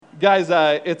Guys,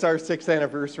 it's our 6th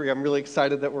anniversary. I'm really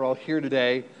excited that we're all here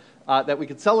today, that we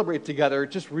could celebrate together.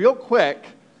 Just real quick,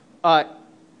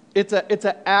 it's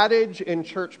an adage in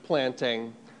church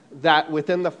planting that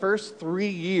within the first 3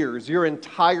 years, your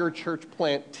entire church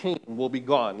plant team will be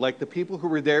gone. Like the people who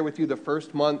were there with you the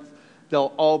first month,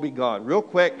 they'll all be gone. Real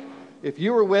quick, if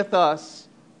you were with us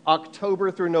October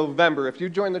through November, if you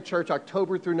joined the church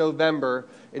October through November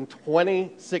in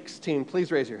 2016,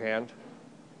 please raise your hand.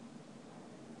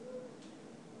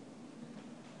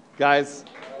 Guys,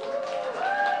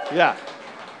 yeah.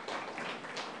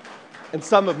 And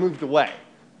some have moved away,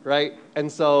 right?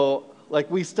 And so,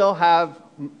 we still have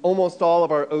almost all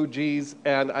of our OGs,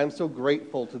 and I'm so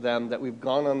grateful to them that we've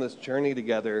gone on this journey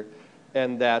together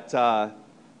and that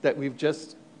we've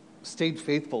just stayed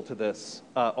faithful to this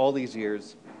all these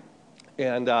years.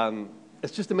 And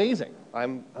it's just amazing.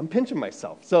 I'm pinching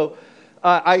myself. So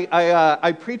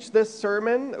I preached this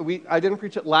sermon. I didn't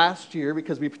preach it last year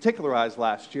because we particularized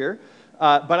last year.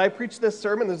 But I preached this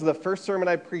sermon. This is the first sermon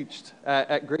I preached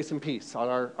at Grace and Peace on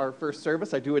our first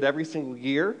service. I do it every single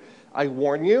year. I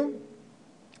warn you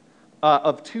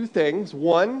of two things.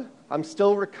 One, I'm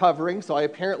still recovering, so I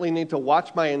apparently need to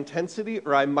watch my intensity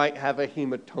or I might have a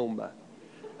hematoma.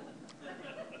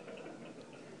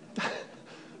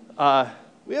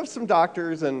 We have some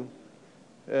doctors and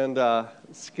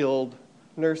skilled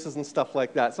nurses and stuff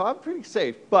like that, so I'm pretty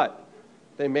safe, but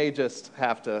they may just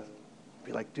have to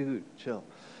be like, dude, chill.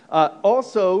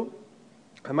 Also,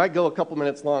 I might go a couple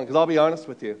minutes long, because I'll be honest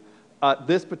with you,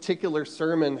 this particular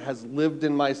sermon has lived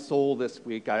in my soul this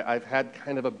week. I've had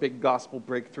kind of a big gospel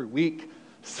breakthrough week,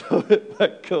 so it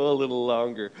might go a little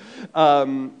longer.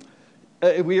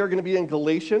 We are going to be in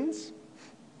Galatians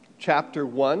chapter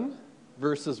 1,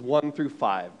 verses 1 through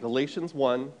 5. Galatians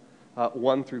 1,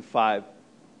 1 through 5.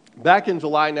 Back in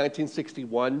July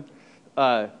 1961,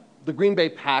 the Green Bay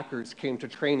Packers came to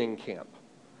training camp.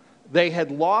 They had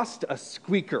lost a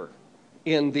squeaker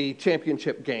in the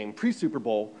championship game, pre-Super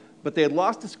Bowl, but they had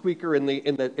lost a squeaker in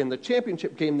the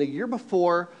championship game the year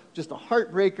before, just a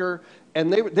heartbreaker,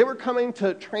 and they were coming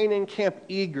to training camp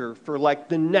eager for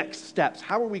the next steps.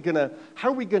 How are we gonna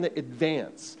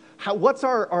advance? What's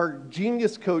our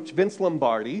genius coach Vince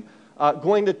Lombardi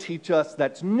going to teach us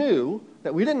that's new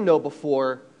that we didn't know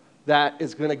before? That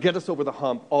is going to get us over the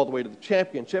hump all the way to the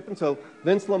championship. And so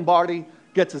Vince Lombardi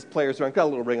gets his players around, got a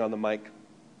little ring on the mic,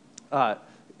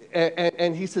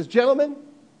 and he says, gentlemen,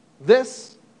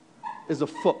 this is a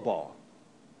football.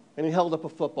 And he held up a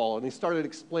football, and he started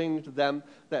explaining to them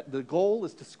that the goal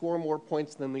is to score more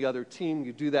points than the other team.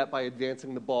 You do that by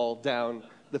advancing the ball down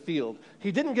the field.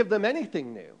 He didn't give them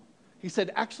anything new. He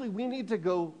said, actually, we need to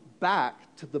go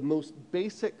back to the most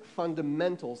basic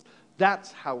fundamentals.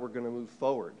 That's how we're going to move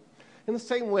forward. In the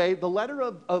same way, the letter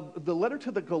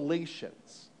to the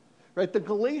Galatians, right? The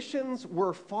Galatians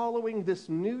were following this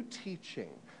new teaching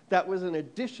that was an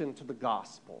addition to the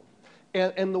gospel.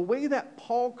 And the way that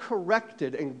Paul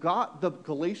corrected and got the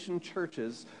Galatian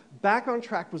churches back on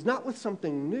track was not with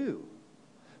something new,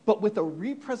 but with a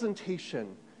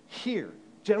representation here.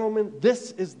 Gentlemen,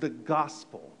 this is the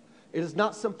gospel. It is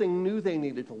not something new they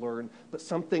needed to learn, but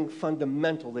something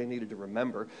fundamental they needed to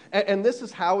remember. And this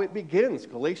is how it begins.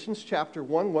 Galatians chapter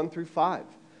 1, 1 through 5. It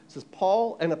says,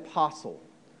 Paul, an apostle,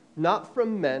 not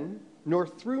from men, nor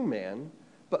through man,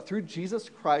 but through Jesus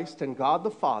Christ and God the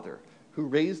Father, who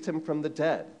raised him from the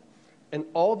dead, and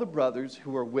all the brothers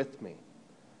who are with me.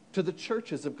 To the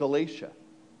churches of Galatia,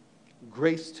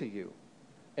 grace to you,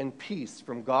 and peace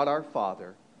from God our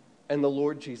Father and the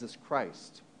Lord Jesus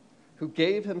Christ, who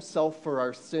gave himself for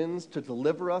our sins to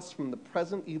deliver us from the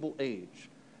present evil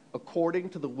age, according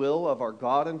to the will of our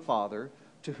God and Father,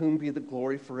 to whom be the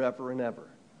glory forever and ever.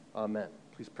 Amen.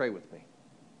 Please pray with me.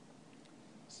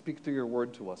 Speak through your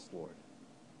word to us, Lord.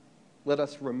 Let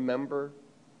us remember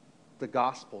the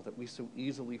gospel that we so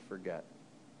easily forget,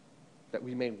 that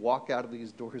we may walk out of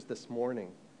these doors this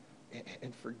morning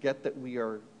and forget that we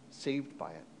are saved by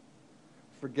it,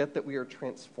 forget that we are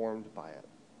transformed by it.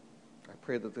 I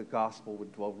pray that the gospel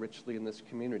would dwell richly in this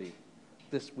community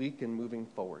this week and moving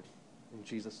forward. In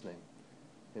Jesus' name,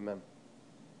 amen.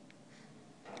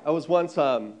 I was once,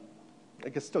 I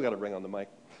guess still got a ring on the mic.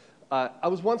 I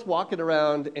was once walking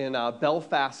around in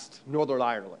Belfast, Northern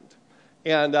Ireland.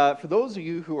 And for those of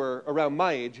you who are around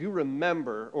my age, you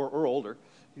remember, or older,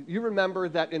 you remember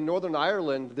that in Northern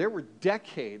Ireland, there were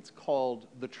decades called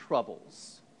the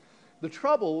Troubles. The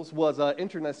Troubles was an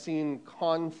internecine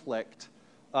conflict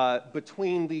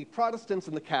between the Protestants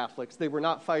and the Catholics. They were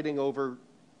not fighting over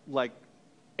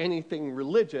anything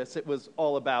religious. It was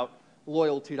all about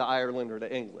loyalty to Ireland or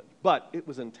to England. But it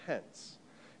was intense.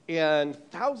 And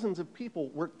thousands of people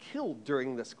were killed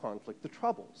during this conflict, the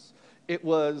Troubles. It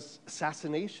was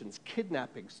assassinations,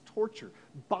 kidnappings, torture,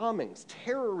 bombings,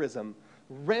 terrorism,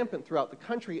 rampant throughout the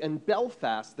country. And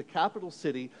Belfast, the capital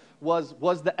city, was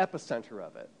the epicenter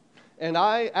of it. And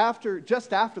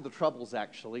just after the Troubles,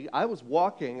 actually, I was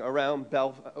walking around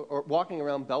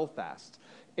Belfast.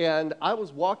 And I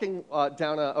was walking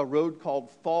down a road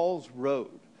called Falls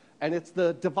Road. And it's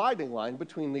the dividing line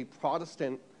between the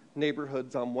Protestant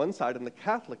neighborhoods on one side and the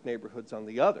Catholic neighborhoods on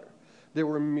the other. There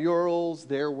were murals,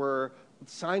 there were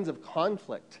signs of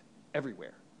conflict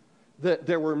everywhere.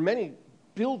 There were many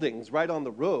buildings right on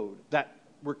the road that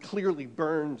were clearly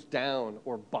burned down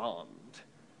or bombed.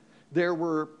 There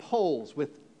were poles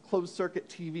with closed-circuit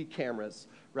TV cameras,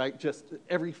 right, just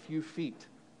every few feet.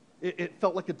 It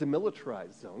felt like a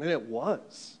demilitarized zone, and it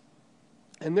was.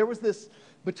 And there was this,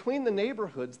 between the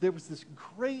neighborhoods, there was this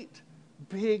great,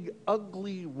 big,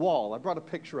 ugly wall. I brought a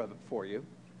picture of it for you.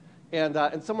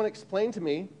 And someone explained to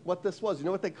me what this was. You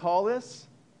know what they call this?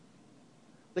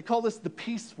 They call this the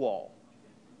peace wall.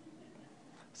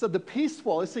 So the peace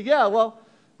wall, they say, yeah, well,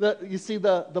 you see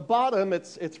the bottom,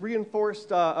 it's reinforced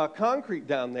concrete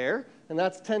down there, and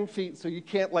that's 10 feet, so you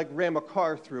can't, like, ram a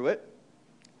car through it.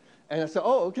 And I said,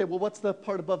 oh, okay, well, what's the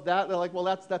part above that? And they're like, well,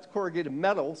 that's corrugated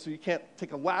metal, so you can't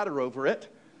take a ladder over it.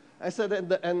 I said,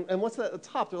 and what's that at the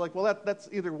top? They're like, well, that's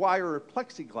either wire or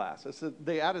plexiglass. I said,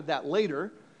 they added that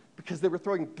later because they were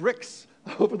throwing bricks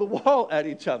over the wall at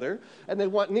each other, and they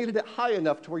needed it high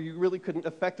enough to where you really couldn't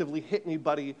effectively hit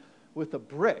anybody with a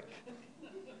brick.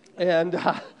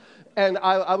 And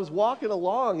I was walking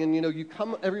along, and, you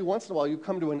come every once in a while, you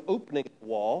come to an opening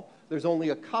wall. There's only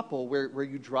a couple where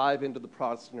you drive into the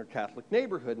Protestant or Catholic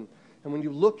neighborhood. And when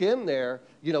you look in there,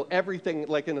 everything,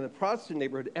 like in a Protestant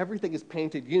neighborhood, everything is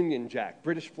painted Union Jack,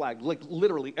 British flag, like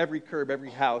literally every curb, every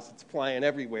house, it's flying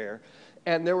everywhere.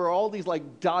 And there were all these,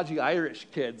 like, dodgy Irish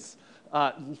kids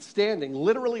standing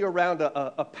literally around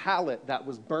a pallet that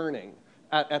was burning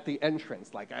at the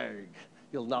entrance, like,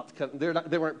 you'll not come.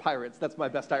 They weren't pirates. That's my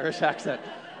best Irish accent.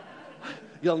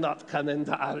 You'll not come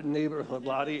into our neighborhood,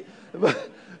 laddie.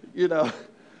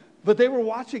 But they were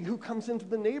watching who comes into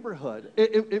the neighborhood.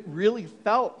 It really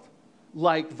felt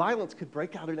like violence could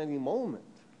break out at any moment.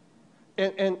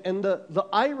 And the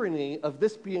irony of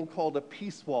this being called a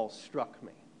peace wall struck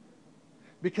me.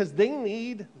 Because they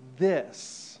need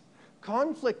this.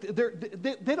 Conflict,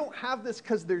 they don't have this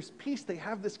because there's peace. They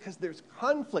have this because there's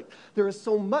conflict. There is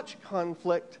so much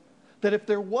conflict that if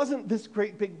there wasn't this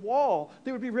great big wall,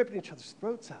 they would be ripping each other's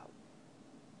throats out.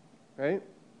 Right?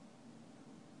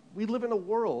 We live in a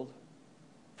world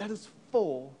that is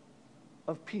full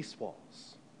of peace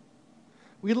walls.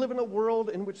 We live in a world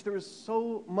in which there is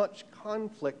so much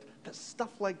conflict that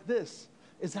stuff like this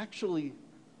is actually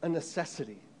a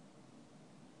necessity.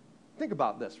 Think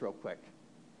about this real quick.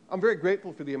 I'm very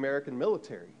grateful for the American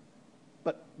military,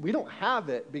 but we don't have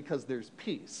it because there's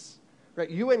peace. Right?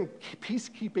 UN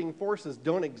peacekeeping forces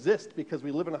don't exist because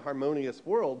we live in a harmonious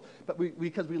world, but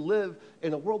because we live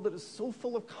in a world that is so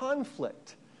full of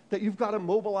conflict that you've got to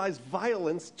mobilize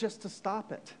violence just to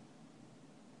stop it.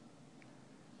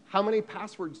 How many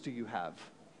passwords do you have?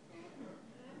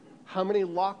 How many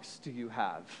locks do you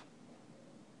have?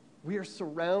 We are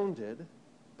surrounded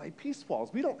by peace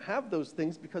walls. We don't have those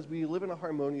things because we live in a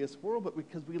harmonious world, but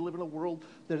because we live in a world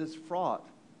that is fraught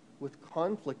with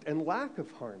conflict and lack of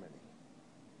harmony.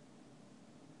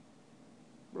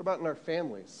 What about in our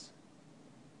families?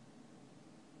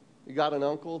 You got an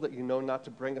uncle that you know not to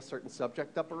bring a certain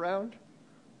subject up around?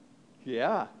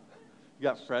 Yeah. You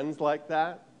got friends like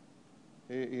that?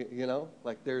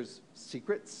 Like there's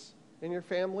secrets in your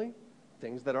family,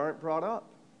 things that aren't brought up,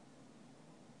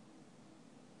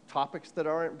 topics that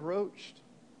aren't broached,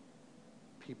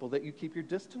 people that you keep your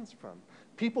distance from,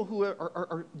 people who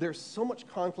are there's so much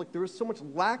conflict, there is so much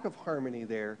lack of harmony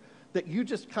there that you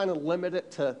just kind of limit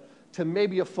it to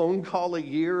maybe a phone call a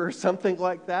year or something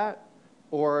like that.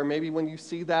 Or maybe when you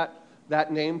see that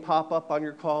name pop up on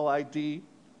your call ID,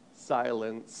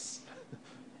 silence.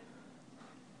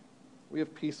 We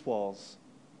have peace walls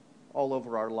all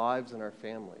over our lives and our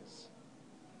families.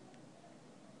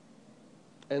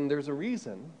 And there's a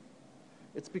reason.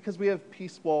 It's because we have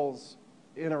peace walls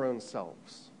in our own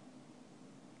selves.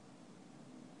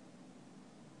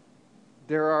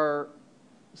 There are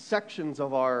sections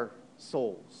of our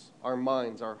souls, our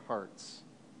minds, our hearts,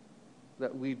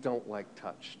 that we don't like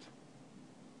touched.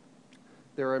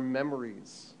 There are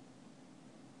memories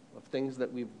of things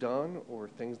that we've done or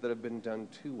things that have been done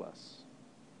to us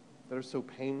that are so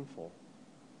painful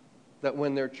that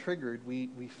when they're triggered, we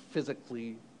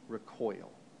physically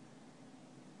recoil.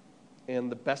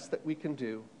 And the best that we can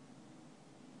do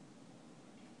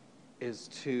is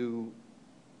to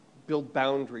build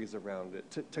boundaries around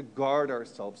it, to guard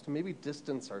ourselves, to maybe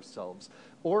distance ourselves,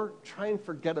 or try and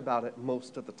forget about it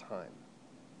most of the time.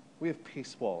 We have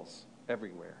peace walls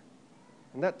everywhere.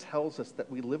 And that tells us that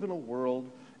we live in a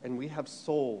world and we have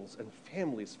souls and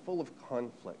families full of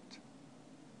conflict.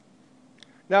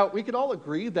 Now, we could all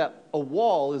agree that a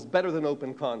wall is better than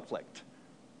open conflict.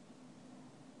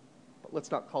 But let's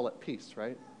not call it peace,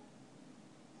 right?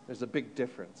 There's a big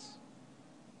difference.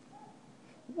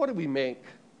 What do we make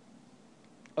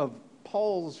of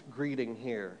Paul's greeting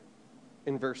here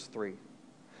in verse 3?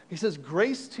 He says,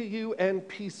 "Grace to you and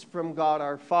peace from God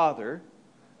our Father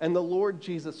and the Lord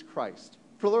Jesus Christ."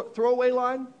 Throwaway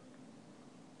line?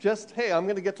 Just, hey, I'm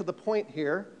going to get to the point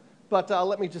here, but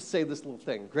let me just say this little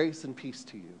thing, grace and peace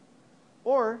to you.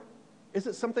 Or is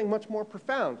it something much more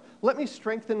profound? Let me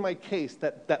strengthen my case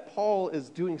that Paul is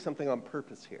doing something on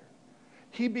purpose here.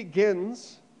 He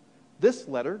begins this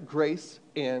letter, grace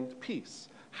and peace.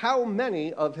 How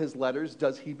many of his letters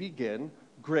does he begin,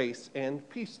 grace and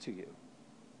peace to you?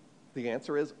 The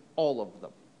answer is all of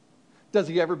them. Does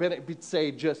he ever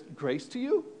say just grace to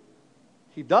you?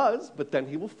 He does, but then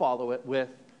he will follow it with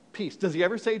peace. Does he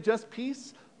ever say just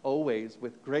peace? Always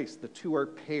with grace. The two are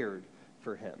paired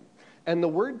for him. And the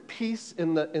word peace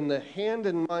in the hand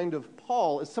and mind of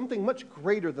Paul is something much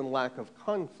greater than lack of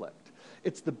conflict.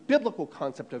 It's the biblical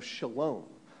concept of shalom,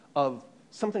 of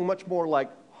something much more like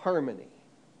harmony.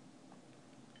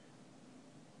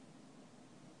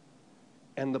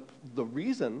 And the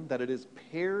reason that it is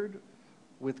paired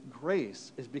with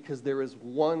grace is because there is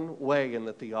one way in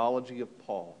the theology of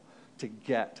Paul to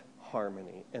get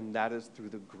harmony, and that is through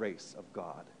the grace of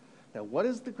God. Now, what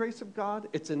is the grace of God?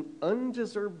 It's an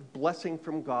undeserved blessing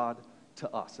from God to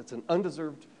us. It's an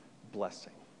undeserved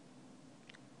blessing.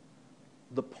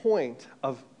 The point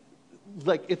of,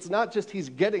 it's not just he's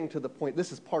getting to the point,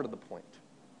 this is part of the point.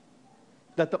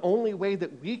 That the only way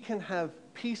that we can have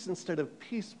peace instead of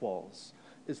peace walls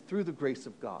is through the grace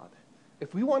of God.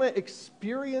 If we want to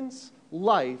experience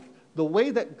life the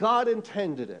way that God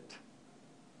intended it,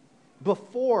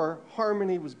 before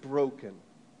harmony was broken,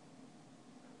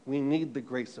 we need the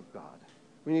grace of God.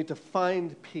 We need to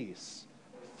find peace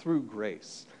through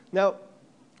grace. Now,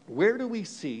 where do we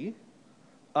see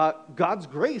God's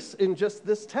grace in just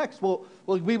this text? Well,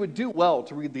 we would do well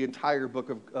to read the entire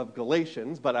book of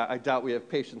Galatians, but I doubt we have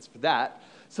patience for that.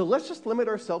 So let's just limit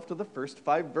ourselves to the first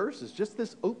 5 verses, just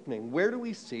this opening. Where do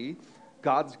we see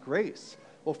God's grace?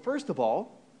 Well, first of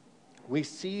all, we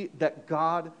see that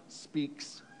God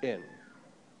speaks in.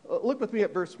 Look with me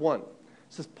at verse 1. It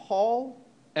says, Paul,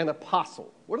 an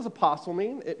apostle. What does apostle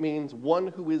mean? It means one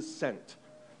who is sent.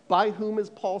 By whom is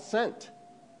Paul sent?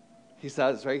 He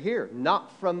says right here,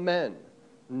 not from men,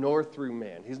 nor through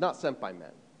man. He's not sent by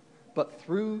men, but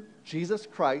through Jesus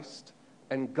Christ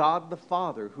and God the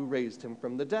Father who raised him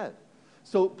from the dead.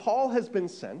 So Paul has been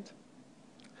sent,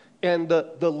 and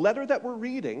the letter that we're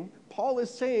reading, Paul is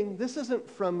saying, this isn't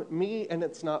from me and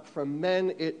it's not from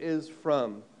men, it is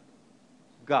from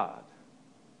God.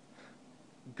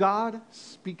 God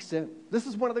speaks in. This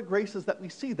is one of the graces that we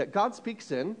see, that God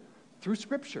speaks in through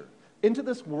Scripture. Into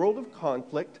this world of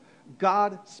conflict,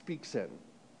 God speaks in.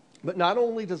 But not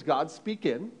only does God speak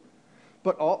in,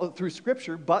 but through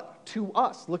Scripture, but to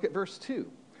us. Look at verse 2. It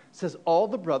says, all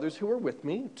the brothers who are with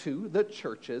me to the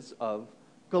churches of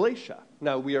Galatia.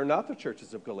 Now, we are not the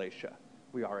churches of Galatia.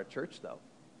 We are a church, though.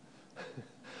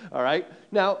 All right?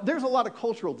 Now, there's a lot of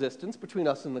cultural distance between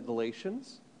us and the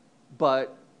Galatians,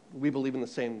 but we believe in the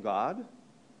same God.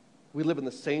 We live in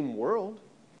the same world,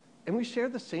 and we share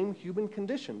the same human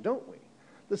condition, don't we?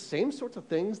 The same sorts of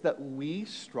things that we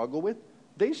struggle with,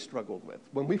 they struggled with.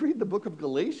 When we read the book of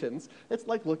Galatians, it's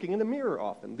like looking in a mirror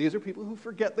often. These are people who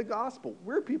forget the gospel.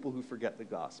 We're people who forget the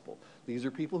gospel. These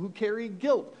are people who carry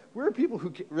guilt. We're people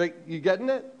who, right, you getting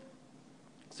it?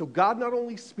 So God not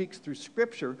only speaks through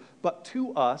Scripture, but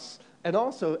to us, and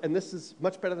also, and this is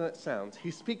much better than it sounds,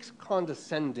 he speaks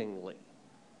condescendingly.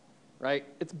 Right?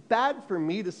 It's bad for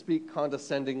me to speak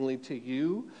condescendingly to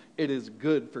you. It is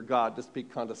good for God to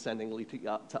speak condescendingly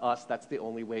to us. That's the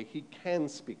only way he can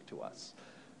speak to us.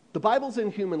 The Bible's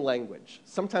in human language.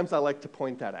 Sometimes I like to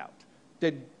point that out.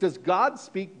 Does God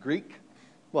speak Greek?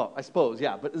 Well, I suppose,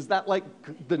 yeah. But is that like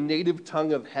the native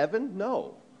tongue of heaven?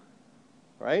 No.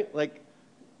 Right? Like,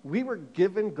 we were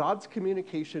given God's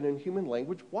communication in human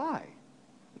language. Why?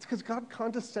 It's because God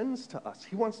condescends to us.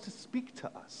 He wants to speak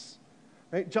to us.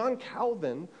 Right? John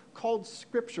Calvin called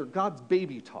Scripture God's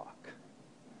baby talk.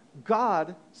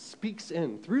 God speaks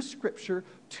in through Scripture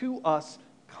to us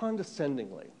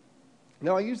condescendingly.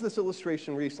 Now, I used this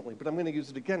illustration recently, but I'm going to use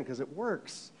it again because it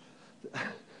works.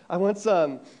 I once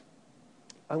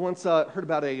I once heard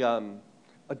about a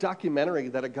documentary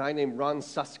that a guy named Ron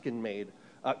Suskind made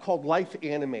called Life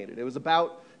Animated. It was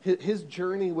about his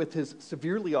journey with his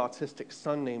severely autistic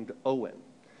son named Owen.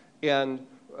 And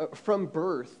from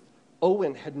birth,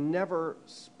 Owen had never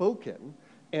spoken.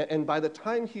 And by the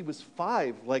time he was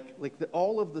 5,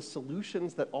 all of the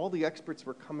solutions that all the experts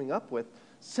were coming up with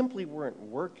simply weren't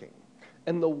working.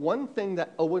 And the one thing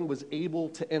that Owen was able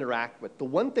to interact with, the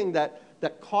one thing that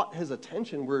caught his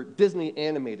attention were Disney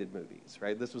animated movies,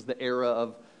 right? This was the era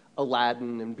of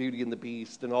Aladdin and Beauty and the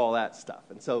Beast and all that stuff.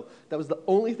 And so that was the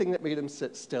only thing that made him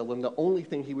sit still and the only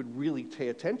thing he would really pay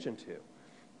attention to.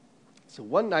 So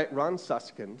one night, Ron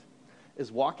Suskind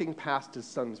is walking past his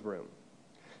son's room,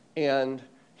 and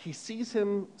he sees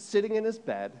him sitting in his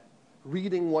bed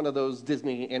reading one of those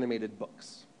Disney animated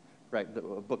books, right, the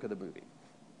book of the movie.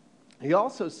 He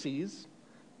also sees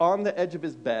on the edge of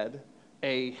his bed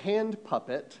a hand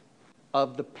puppet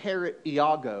of the parrot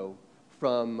Iago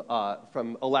from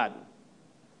Aladdin,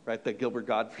 right, the Gilbert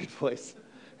Gottfried voice.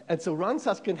 And so Ron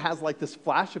Suskind has like this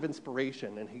flash of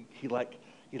inspiration, and he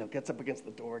gets up against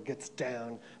the door, gets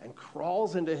down, and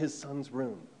crawls into his son's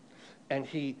room. And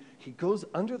he goes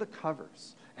under the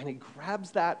covers, and he grabs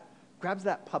that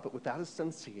puppet without his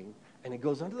son seeing, and he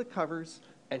goes under the covers,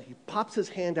 and he pops his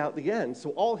hand out the end.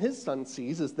 So all his son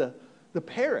sees is the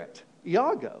parrot,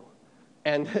 Iago.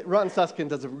 And Ron Suskind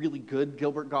does a really good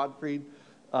Gilbert Gottfried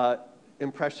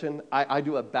impression. I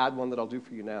do a bad one that I'll do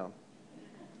for you now.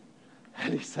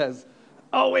 And he says,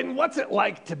 "Owen, what's it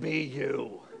like to be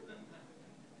you?"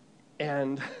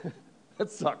 And that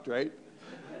sucked, right?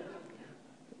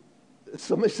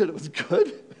 Somebody said it was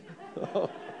good? Oh.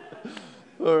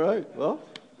 All right, well,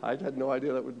 I had no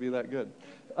idea that would be that good.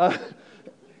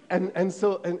 And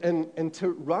to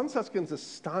Ron Suskind's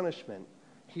astonishment,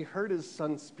 he heard his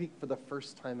son speak for the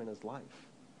first time in his life.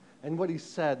 And what he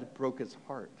said broke his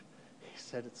heart. He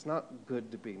said, "It's not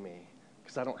good to be me,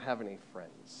 because I don't have any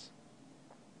friends."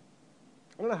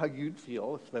 I don't know how you'd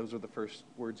feel if those were the first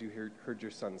words you heard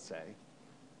your son say.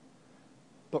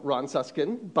 But Ron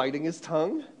Suskind, biting his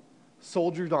tongue,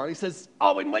 soldiered on. He says,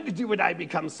 "Owen, when did you and I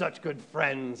become such good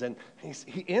friends?" And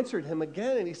he answered him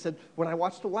again, and he said, "When I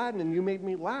watched Aladdin and you made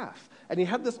me laugh." And he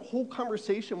had this whole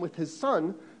conversation with his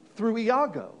son through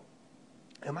Iago.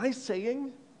 Am I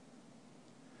saying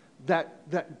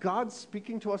that God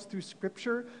speaking to us through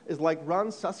Scripture is like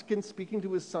Ron Suskind speaking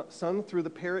to his son through the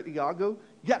parrot Iago?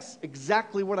 Yes,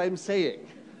 exactly what I'm saying.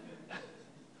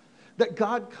 That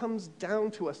God comes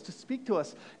down to us to speak to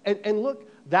us. And look,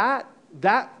 that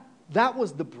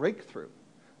was the breakthrough.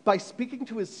 By speaking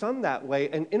to his son that way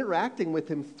and interacting with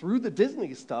him through the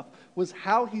Disney stuff was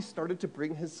how he started to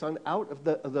bring his son out of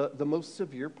the most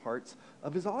severe parts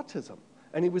of his autism.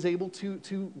 And he was able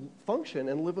to function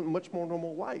and live a much more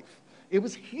normal life. It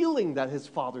was healing that his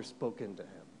father spoke into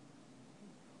him.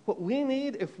 What we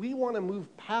need, if we want to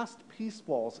move past peace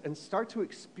walls and start to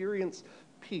experience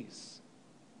peace,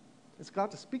 is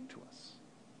God to speak to us.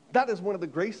 That is one of the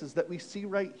graces that we see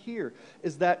right here,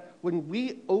 is that when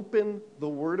we open the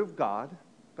Word of God,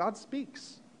 God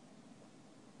speaks.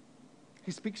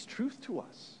 He speaks truth to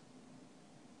us.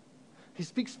 He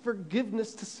speaks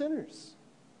forgiveness to sinners.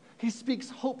 He speaks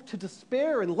hope to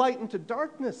despair and light into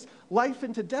darkness, life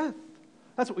into death.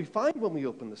 That's what we find when we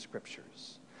open the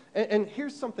Scriptures. And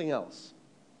here's something else.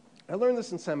 I learned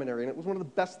this in seminary, and it was one of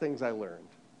the best things I learned,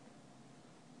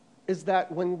 is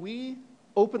that when we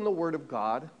open the Word of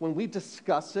God, when we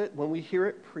discuss it, when we hear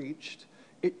it preached,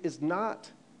 it is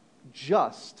not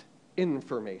just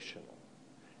informational.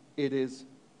 It is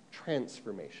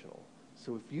transformational.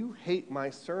 So if you hate my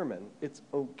sermon, it's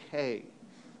okay,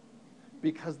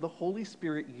 because the Holy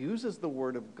Spirit uses the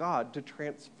Word of God to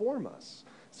transform us.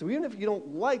 So even if you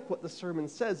don't like what the sermon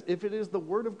says, if it is the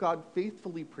Word of God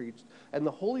faithfully preached and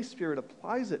the Holy Spirit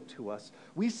applies it to us,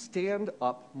 we stand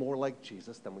up more like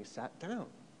Jesus than we sat down.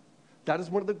 That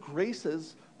is one of the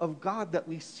graces of God that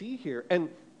we see here. And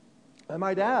I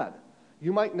might add,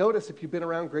 you might notice if you've been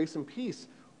around Grace and Peace,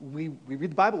 we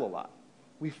read the Bible a lot.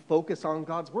 We focus on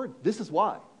God's Word. This is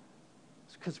why.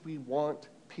 It's because we want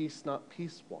peace, not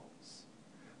peace walls.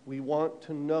 We want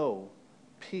to know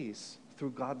peace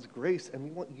through God's grace, and we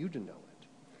want you to know it.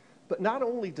 But not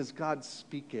only does God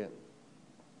speak in,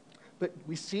 but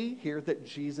we see here that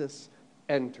Jesus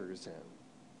enters in.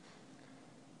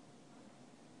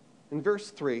 In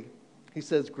verse 3, he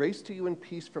says, "Grace to you and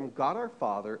peace from God our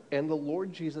Father and the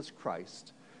Lord Jesus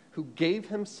Christ, who gave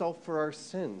himself for our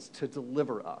sins to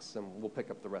deliver us." And we'll pick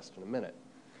up the rest in a minute.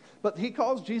 But he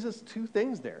calls Jesus two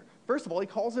things there. First of all, he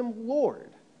calls him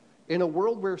Lord. In a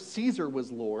world where Caesar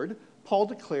was Lord, Paul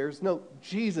declares, no,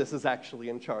 Jesus is actually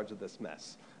in charge of this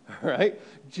mess. All right?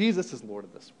 Jesus is Lord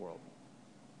of this world.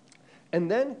 And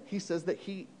then he says that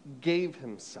he gave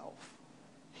himself.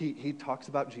 He talks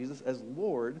about Jesus as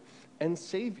Lord and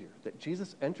Savior, that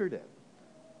Jesus entered in.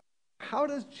 How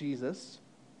does Jesus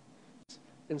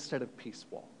instead of peace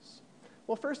walls?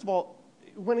 Well, first of all,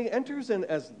 when he enters in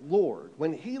as Lord,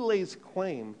 when he lays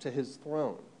claim to his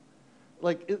throne,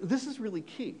 this is really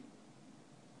key.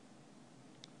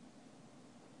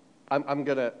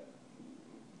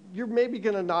 You're maybe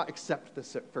going to not accept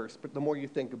this at first, but the more you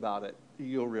think about it,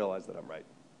 you'll realize that I'm right.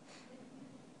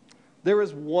 There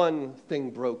is one thing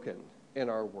broken in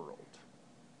our world,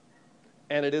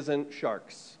 and it isn't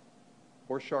sharks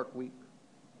or Shark Week.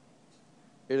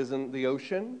 It isn't the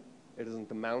ocean. It isn't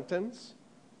the mountains.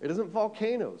 It isn't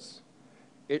volcanoes.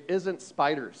 It isn't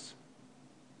spiders.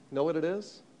 You know what it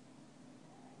is?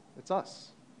 It's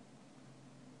us.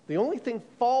 The only thing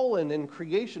fallen in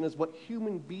creation is what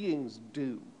human beings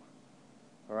do.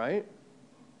 All right?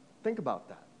 Think about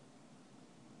that.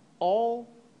 All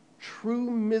true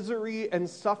misery and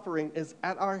suffering is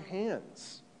at our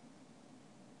hands.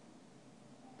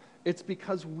 It's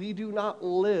because we do not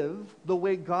live the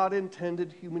way God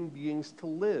intended human beings to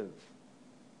live.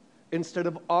 Instead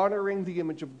of honoring the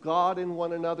image of God in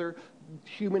one another,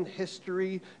 human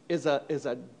history is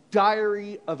a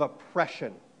diary of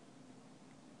oppression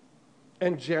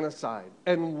and genocide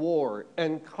and war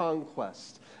and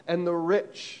conquest, and the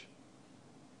rich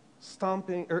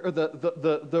stomping, or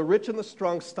the rich and the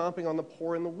strong stomping on the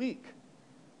poor and the weak.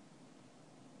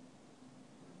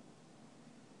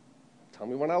 Tell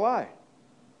me when I lie.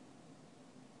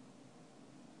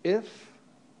 If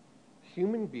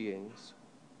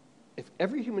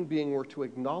every human being were to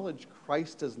acknowledge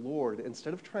Christ as Lord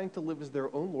instead of trying to live as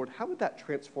their own Lord, how would that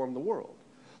transform the world?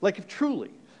 If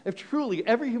truly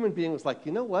every human being was like,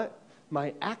 you know what?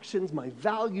 My actions, my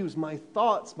values, my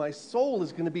thoughts, my soul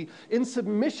is going to be in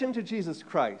submission to Jesus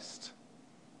Christ.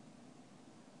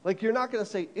 You're not going to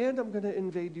say, and I'm going to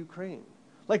invade Ukraine.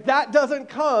 That doesn't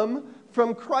come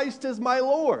from Christ as my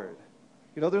Lord.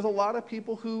 There's a lot of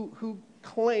people who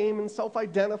claim and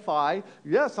self-identify,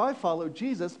 yes, I follow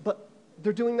Jesus, but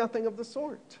they're doing nothing of the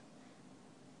sort.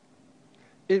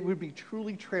 It would be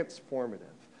truly transformative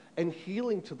and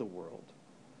healing to the world.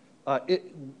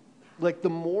 The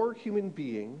more human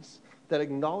beings that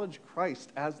acknowledge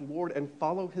Christ as Lord and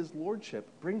follow his lordship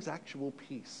brings actual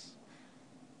peace.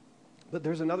 But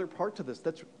there's another part to this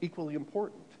that's equally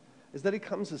important, is that he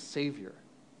comes as Savior.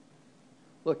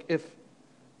 Look, if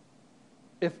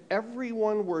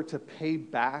everyone were to pay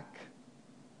back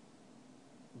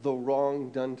the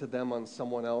wrong done to them on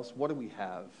someone else, what do we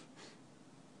have?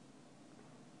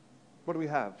 What do we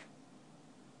have?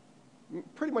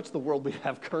 Pretty much the world we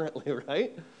have currently,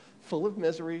 right? Full of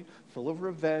misery, full of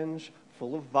revenge,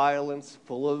 full of violence,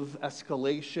 full of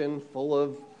escalation,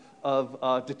 full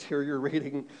of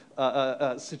deteriorating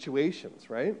situations,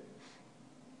 right?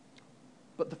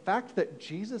 But the fact that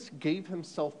Jesus gave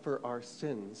himself for our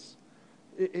sins,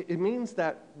 it means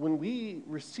that when we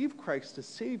receive Christ as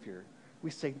Savior,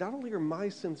 we say, not only are my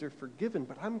sins forgiven,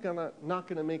 but I'm not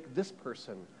going to make this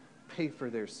person pay for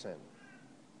their sin.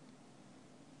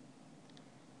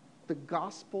 The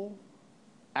gospel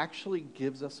actually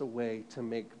gives us a way to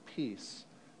make peace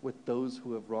with those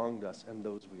who have wronged us and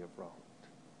those we have wronged.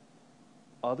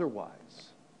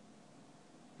 Otherwise,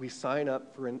 we sign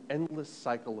up for an endless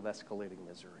cycle of escalating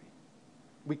misery.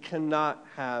 We cannot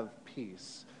have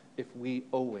peace if we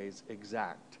always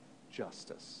exact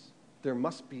justice. There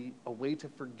must be a way to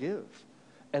forgive.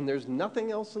 And there's nothing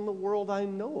else in the world I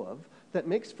know of that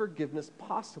makes forgiveness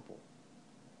possible.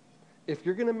 If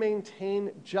you're going to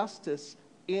maintain justice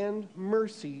and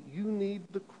mercy, you need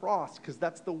the cross, because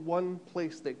that's the one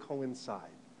place they coincide.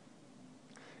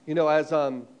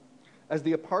 As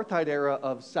the apartheid era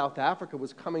of South Africa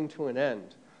was coming to an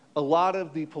end, a lot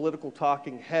of the political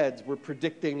talking heads were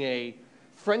predicting a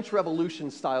French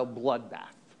Revolution-style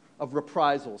bloodbath of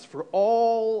reprisals for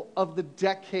all of the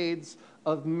decades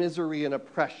of misery and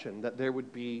oppression, that there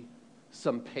would be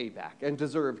some payback, and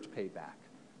deserved payback.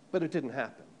 But it didn't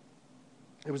happen.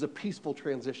 It was a peaceful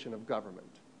transition of government.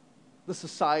 The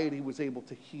society was able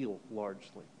to heal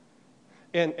largely.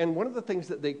 And one of the things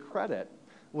that they credit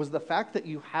was the fact that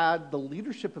you had the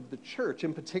leadership of the church,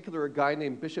 in particular a guy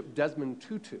named Bishop Desmond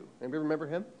Tutu. Anybody remember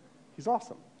him? He's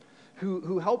awesome.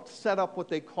 Who helped set up what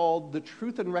they called the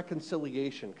Truth and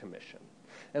Reconciliation Commission.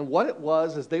 And what it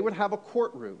was is they would have a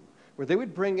courtroom where they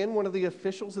would bring in one of the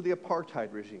officials of the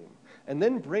apartheid regime and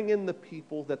then bring in the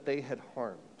people that they had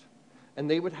harmed. And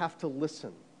they would have to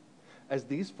listen as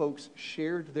these folks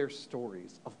shared their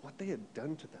stories of what they had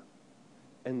done to them.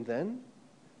 And then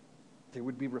there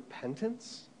would be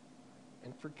repentance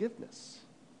and forgiveness.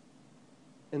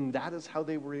 And that is how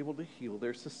they were able to heal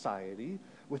their society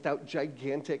without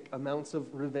gigantic amounts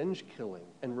of revenge killing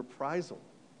and reprisal.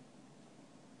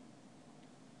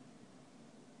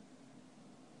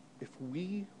 If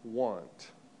we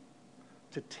want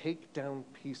to take down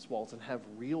peace walls and have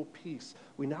real peace,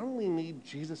 we not only need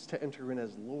Jesus to enter in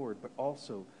as Lord, but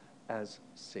also as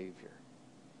Savior.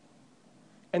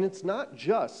 And it's not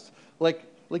just like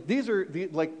these are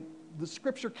the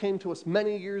scripture came to us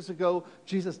many years ago.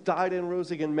 Jesus died and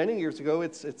rose again many years ago.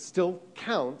 It still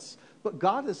counts, but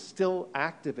God is still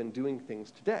active in doing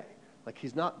things today. Like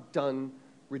he's not done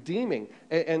redeeming.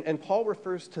 And Paul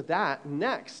refers to that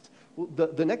next.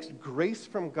 The next grace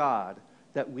from God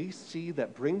that we see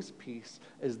that brings peace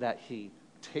is that he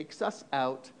takes us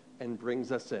out and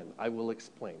brings us in. I will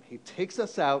explain. He takes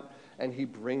us out and he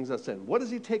brings us in. What does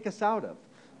he take us out of?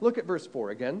 Look at verse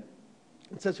 4 again.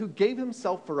 It says, who gave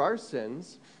himself for our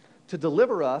sins to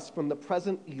deliver us from the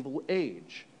present evil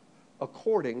age,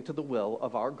 according to the will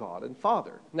of our God and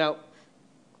Father. Now,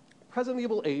 present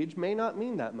evil age may not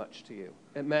mean that much to you.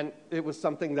 It was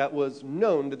something that was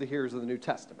known to the hearers of the New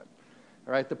Testament.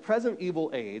 All right, the present evil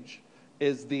age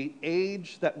is the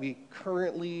age that we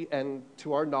currently and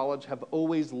to our knowledge have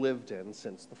always lived in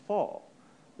since the fall.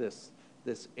 This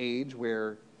age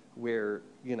where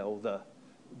you know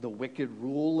the wicked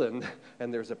rule and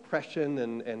there's oppression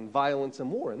and violence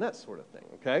and war and that sort of thing,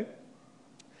 okay?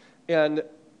 And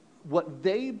what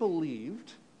they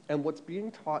believed and what's being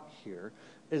taught here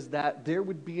is that there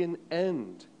would be an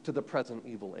end to the present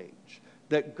evil age,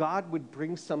 that God would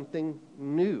bring something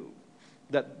new,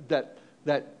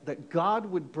 that God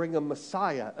would bring a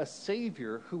Messiah, a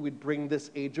Savior, who would bring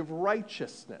this age of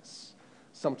righteousness.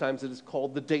 Sometimes it is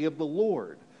called the day of the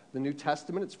Lord. The New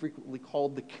Testament, it's frequently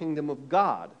called the kingdom of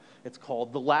God. It's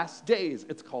called the last days.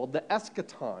 It's called the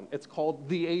eschaton. It's called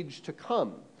the age to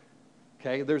come.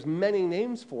 Okay, there's many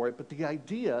names for it, but the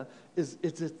idea is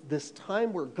it's this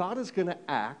time where God is going to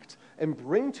act and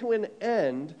bring to an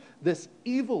end this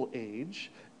evil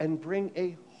age and bring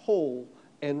a whole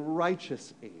and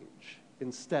righteous age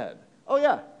instead. Oh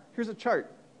yeah, here's a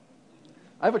chart.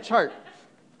 I have a chart.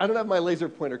 I don't have my laser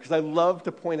pointer because I love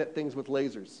to point at things with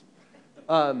lasers.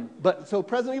 But so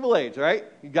present evil age, all right?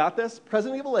 You got this?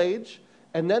 Present evil age.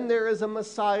 And then there is a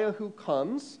Messiah who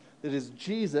comes, that is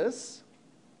Jesus,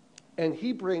 and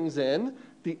he brings in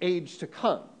the age to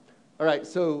come. All right,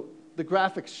 so the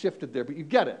graphics shifted there, but you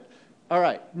get it. All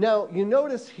right, now you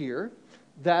notice here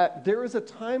that there is a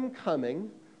time coming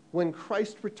when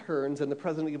Christ returns and the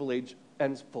present evil age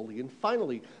ends fully and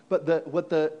finally. But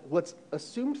what's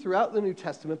assumed throughout the New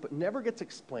Testament but never gets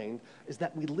explained is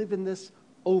that we live in this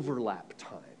overlap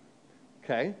time,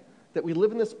 okay? That we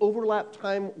live in this overlap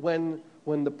time when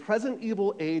the present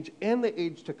evil age and the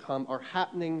age to come are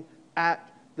happening at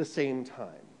the same time.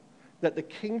 That the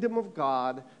kingdom of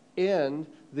God and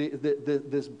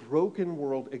this broken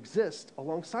world exist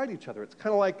alongside each other. It's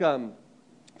kind of like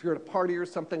if you're at a party or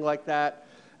something like that,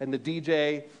 and the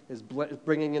DJ is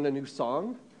bringing in a new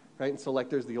song, right? And so like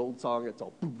there's the old song, it's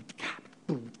all boom, cap,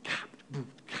 boom, cap, boom,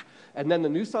 cap. And then the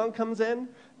new song comes in,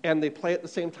 and they play at the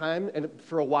same time, and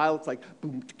for a while it's like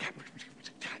boom, cap,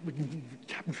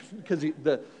 because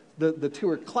the two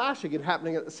are clashing and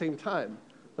happening at the same time.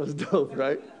 That was dope,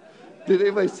 right? Did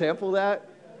anybody sample that?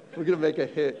 We're going to make a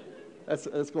hit.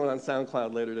 That's going on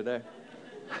SoundCloud later today.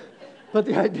 But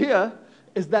the idea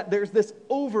is that there's this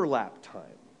overlap time,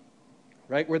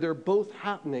 right, where they're both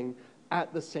happening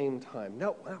at the same time.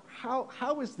 Now,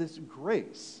 how is this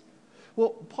grace?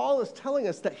 Well, Paul is telling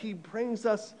us that he brings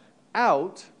us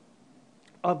out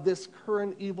of this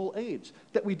current evil age,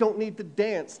 that we don't need to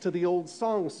dance to the old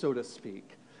songs, so to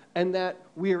speak, and that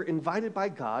we are invited by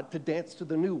God to dance to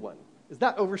the new one. Is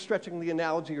that overstretching the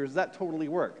analogy, or does that totally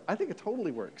work? I think it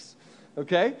totally works,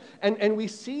 okay? And we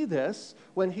see this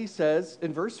when he says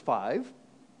in verse 5,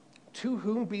 to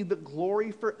whom be the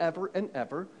glory forever and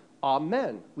ever,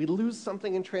 amen. We lose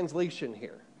something in translation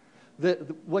here.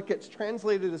 What gets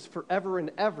translated as forever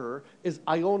and ever is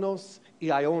ionos,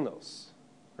 ionos,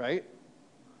 right?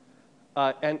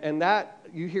 And that,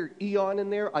 you hear eon in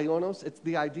there, ionos, it's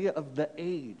the idea of the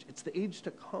age. It's the age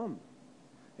to come.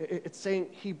 It's saying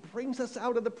he brings us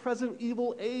out of the present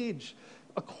evil age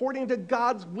according to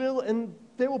God's will, and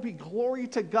there will be glory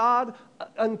to God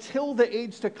until the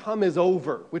age to come is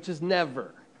over, which is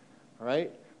never, all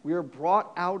right? We are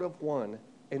brought out of one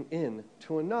and in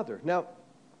to another. Now,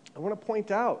 I want to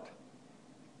point out,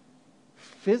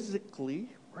 physically,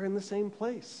 we're in the same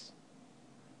place.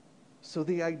 So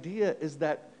the idea is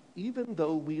that even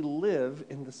though we live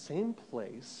in the same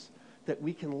place, that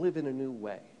we can live in a new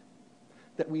way.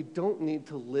 that we don't need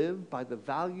to live by the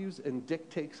values and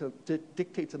dictates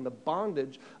and the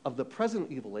bondage of the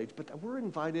present evil age, but that we're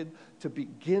invited to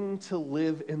begin to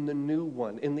live in the new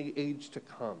one, in the age to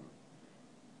come.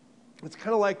 It's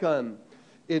kind of like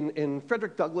in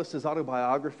Frederick Douglass's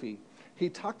autobiography, he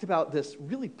talked about this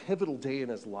really pivotal day in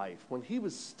his life when he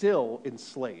was still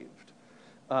enslaved.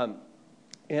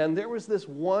 And there was this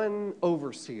one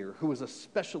overseer who was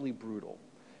especially brutal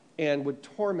and would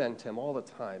torment him all the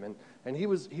time. And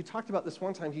he talked about this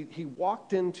one time. He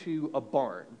walked into a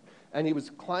barn, and he was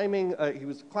climbing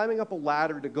up a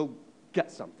ladder to go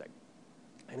get something.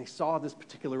 And he saw this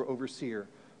particular overseer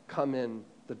come in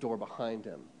the door behind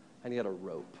him, and he had a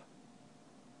rope.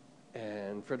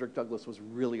 And Frederick Douglass was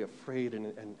really afraid,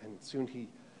 and soon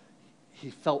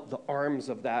he felt the arms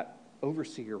of that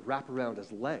overseer wrap around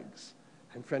his legs.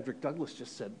 And Frederick Douglass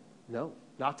just said, "No,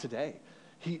 not today."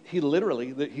 He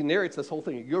literally, he narrates this whole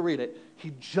thing. You'll read it.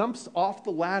 He jumps off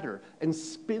the ladder and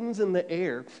spins in the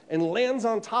air and lands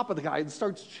on top of the guy and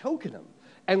starts choking him.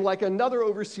 And like another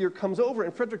overseer comes over,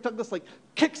 and Frederick Douglass like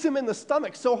kicks him in the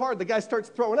stomach so hard the guy starts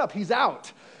throwing up. He's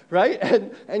out, right?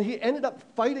 And he ended up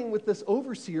fighting with this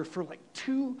overseer for like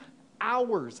 2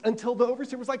 hours until the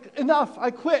overseer was like, "Enough,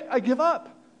 I quit, I give up."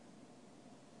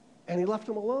 And he left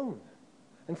him alone.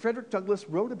 And Frederick Douglass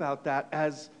wrote about that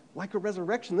as like a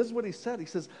resurrection. This is what he said. He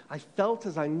says, "I felt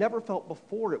as I never felt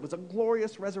before. It was a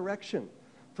glorious resurrection.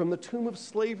 From the tomb of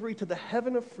slavery to the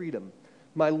heaven of freedom,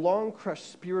 my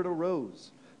long-crushed spirit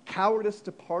arose. Cowardice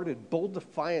departed, bold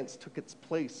defiance took its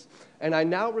place. And I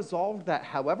now resolved that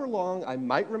however long I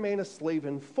might remain a slave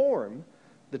in form,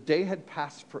 the day had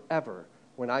passed forever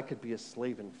when I could be a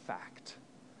slave in fact."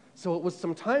 So it was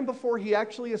some time before he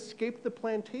actually escaped the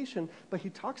plantation, but he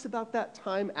talks about that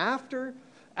time after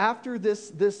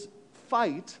this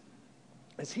fight,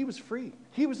 as he was free.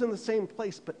 He was in the same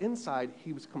place, but inside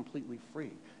he was completely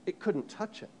free. It couldn't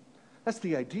touch him. That's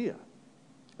the idea,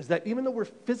 is that even though we're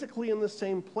physically in the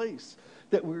same place,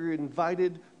 that we're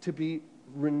invited to be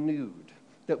renewed,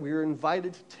 that we're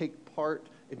invited to take part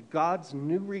in God's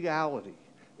new reality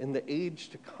in the age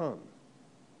to come.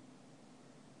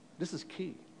 This is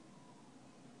key.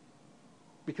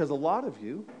 Because a lot of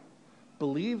you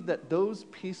believe that those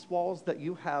peace walls that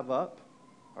you have up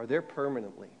are there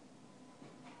permanently.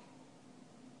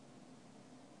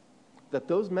 That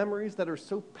those memories that are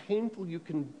so painful you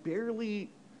can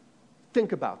barely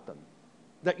think about them,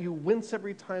 that you wince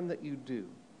every time that you do.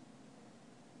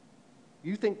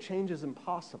 You think change is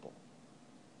impossible.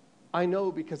 I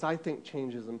know, because I think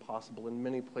change is impossible in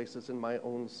many places in my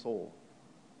own soul.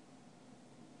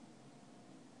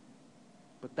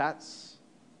 But that's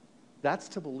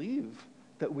to believe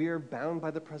that we are bound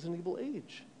by the present evil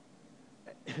age.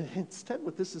 Instead,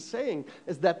 what this is saying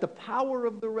is that the power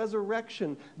of the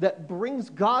resurrection that brings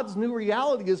God's new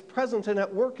reality is present and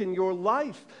at work in your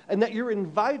life, and that you're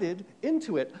invited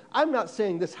into it. I'm not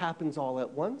saying this happens all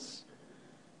at once,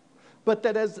 but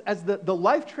that as the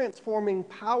life-transforming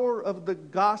power of the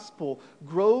gospel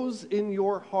grows in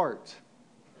your heart,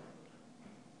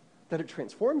 that it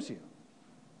transforms you,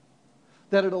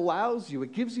 that it allows you,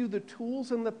 it gives you the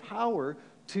tools and the power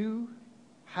to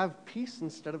have peace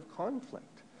instead of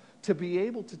conflict, to be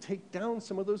able to take down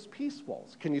some of those peace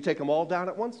walls. Can you take them all down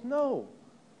at once? No.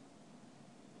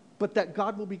 But that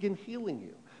God will begin healing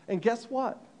you. And guess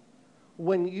what?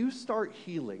 When you start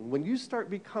healing, when you start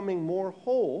becoming more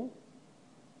whole,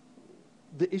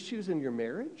 the issues in your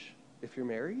marriage, if you're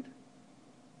married,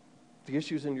 the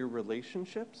issues in your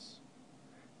relationships,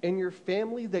 in your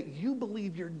family that you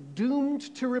believe you're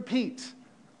doomed to repeat,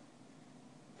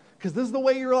 because this is the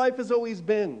way your life has always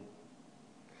been.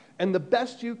 And the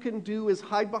best you can do is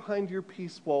hide behind your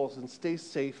peace walls and stay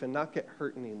safe and not get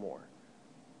hurt anymore.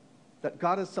 That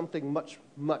God has something much,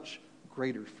 much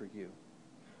greater for you.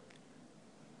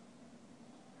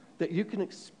 That you can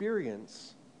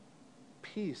experience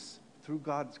peace through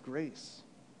God's grace.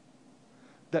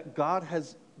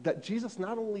 That Jesus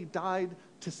not only died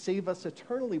to save us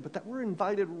eternally, but that we're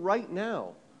invited right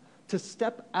now to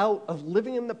step out of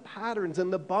living in the patterns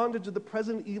and the bondage of the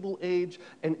present evil age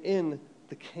and in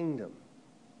the kingdom.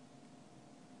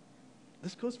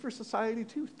 This goes for society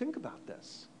too. Think about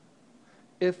this.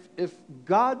 If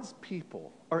God's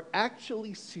people are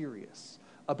actually serious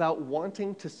about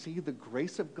wanting to see the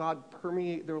grace of God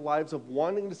permeate their lives, of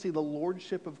wanting to see the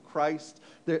lordship of Christ,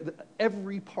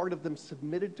 every part of them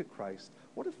submitted to Christ,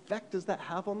 what effect does that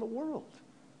have on the world?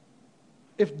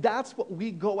 If that's what we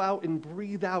go out and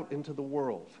breathe out into the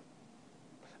world,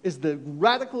 is the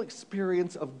radical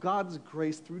experience of God's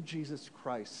grace through Jesus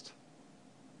Christ.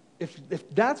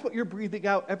 If that's what you're breathing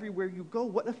out everywhere you go,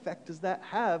 what effect does that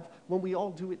have when we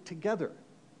all do it together?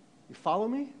 You follow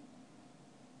me?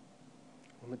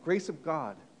 When the grace of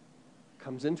God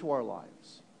comes into our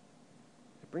lives,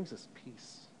 it brings us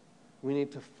peace. We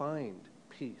need to find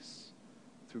peace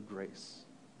through grace.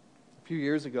 A few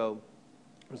years ago,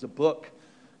 there was a book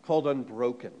called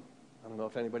Unbroken. I don't know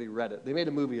if anybody read it. They made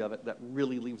a movie of it that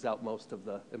really leaves out most of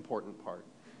the important part.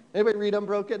 Anybody read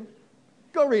Unbroken?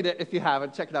 Go read it if you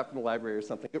haven't. Check it out from the library or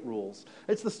something. It rules.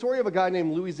 It's the story of a guy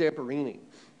named Louis Zamperini.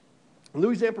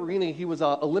 Louis Zamperini, he was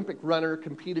an Olympic runner,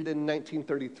 competed in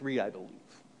 1933, I believe,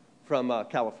 from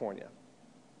California.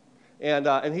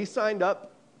 And he signed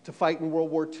up to fight in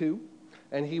World War II,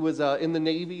 and he was in the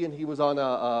Navy, and he was on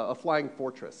a flying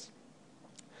fortress.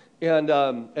 And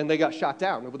they got shot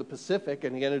down over the Pacific,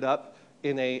 and he ended up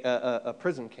in a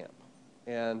prison camp.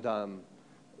 And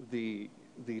the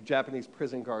Japanese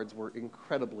prison guards were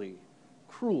incredibly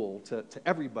cruel to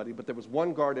everybody, but there was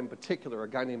one guard in particular, a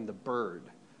guy named the Bird,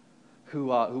 who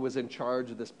was in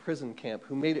charge of this prison camp,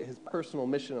 who made it his personal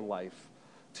mission in life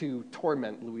to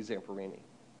torment Louis Zamperini.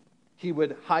 He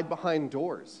would hide behind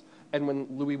doors, and when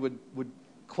Louis would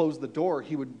close the door,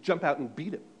 he would jump out and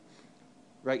beat him.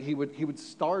 Right? He would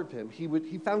starve him.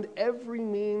 He found every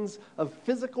means of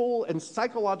physical and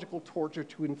psychological torture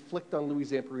to inflict on Louis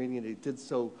Zamperini, and he did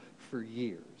so for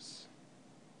years.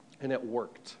 And it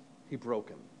worked. He broke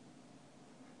him.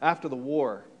 After the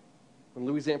war, when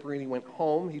Louis Zamperini went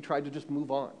home, he tried to just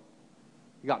move on.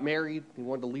 He got married. He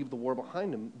wanted to leave the war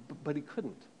behind him, but he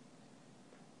couldn't.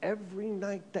 Every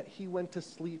night that he went to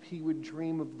sleep, he would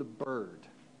dream of the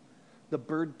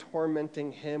Bird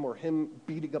tormenting him or him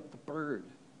beating up the Bird.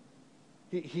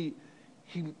 He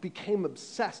became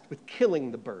obsessed with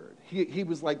killing the Bird. He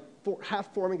was like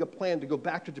half forming a plan to go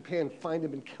back to Japan, find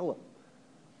him, and kill him.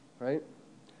 Right?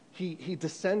 He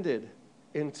descended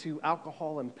into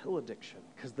alcohol and pill addiction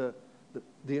because the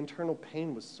internal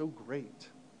pain was so great.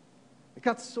 It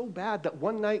got so bad that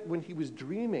one night when he was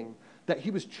dreaming that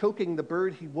he was choking the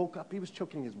Bird, he woke up, he was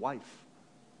choking his wife.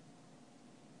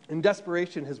 In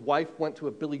desperation, his wife went to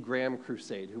a Billy Graham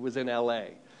crusade, who was in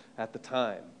L.A. at the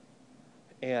time.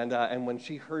 And when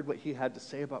she heard what he had to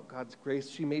say about God's grace,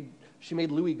 she made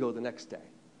Louis go the next day.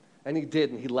 And he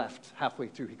did, and he left halfway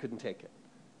through. He couldn't take it.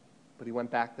 But he went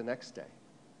back the next day,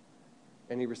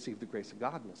 and he received the grace of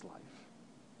God in his life.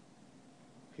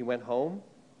 He went home.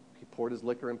 He poured his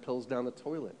liquor and pills down the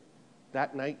toilet.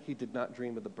 That night, he did not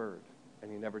dream of the Bird,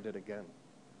 and he never did again.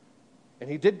 And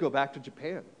he did go back to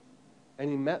Japan. And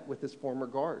he met with his former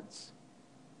guards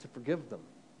to forgive them.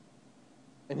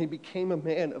 And he became a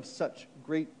man of such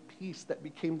great peace that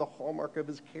became the hallmark of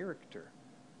his character.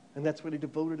 And that's what he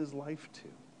devoted his life to.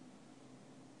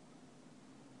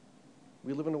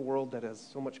 We live in a world that has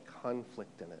so much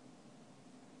conflict in it.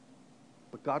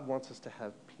 But God wants us to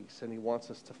have peace, and he wants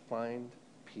us to find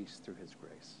peace through his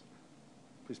grace.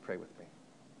 Please pray with me.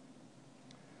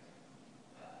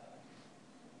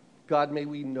 God, may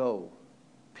we know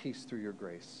peace through your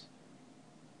grace.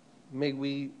 May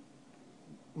we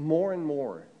more and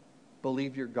more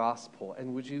believe your gospel,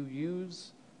 and would you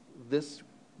use this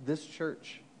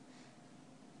church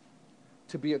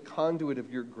to be a conduit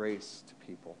of your grace to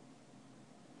people?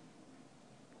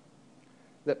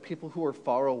 That people who are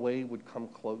far away would come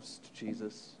close to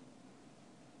Jesus.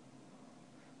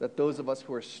 That those of us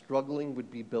who are struggling would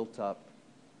be built up.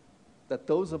 That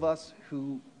those of us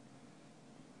who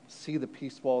see the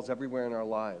peace walls everywhere in our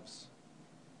lives,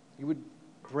 you would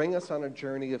bring us on a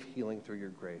journey of healing through your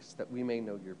grace, that we may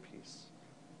know your peace.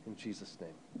 In Jesus'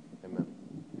 name, amen.